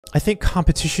I think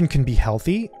competition can be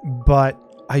healthy, but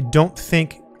I don't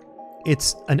think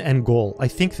it's an end goal. I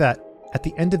think that at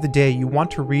the end of the day, you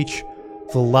want to reach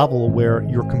the level where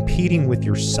you're competing with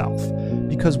yourself.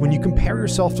 Because when you compare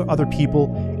yourself to other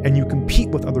people and you compete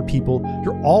with other people,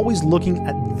 you're always looking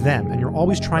at them and you're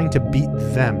always trying to beat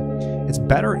them. It's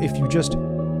better if you just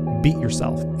beat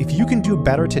yourself. If you can do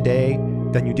better today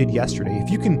than you did yesterday, if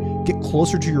you can get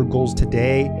closer to your goals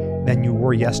today than you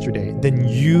were yesterday, then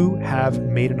you have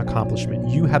made an accomplishment.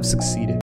 You have succeeded.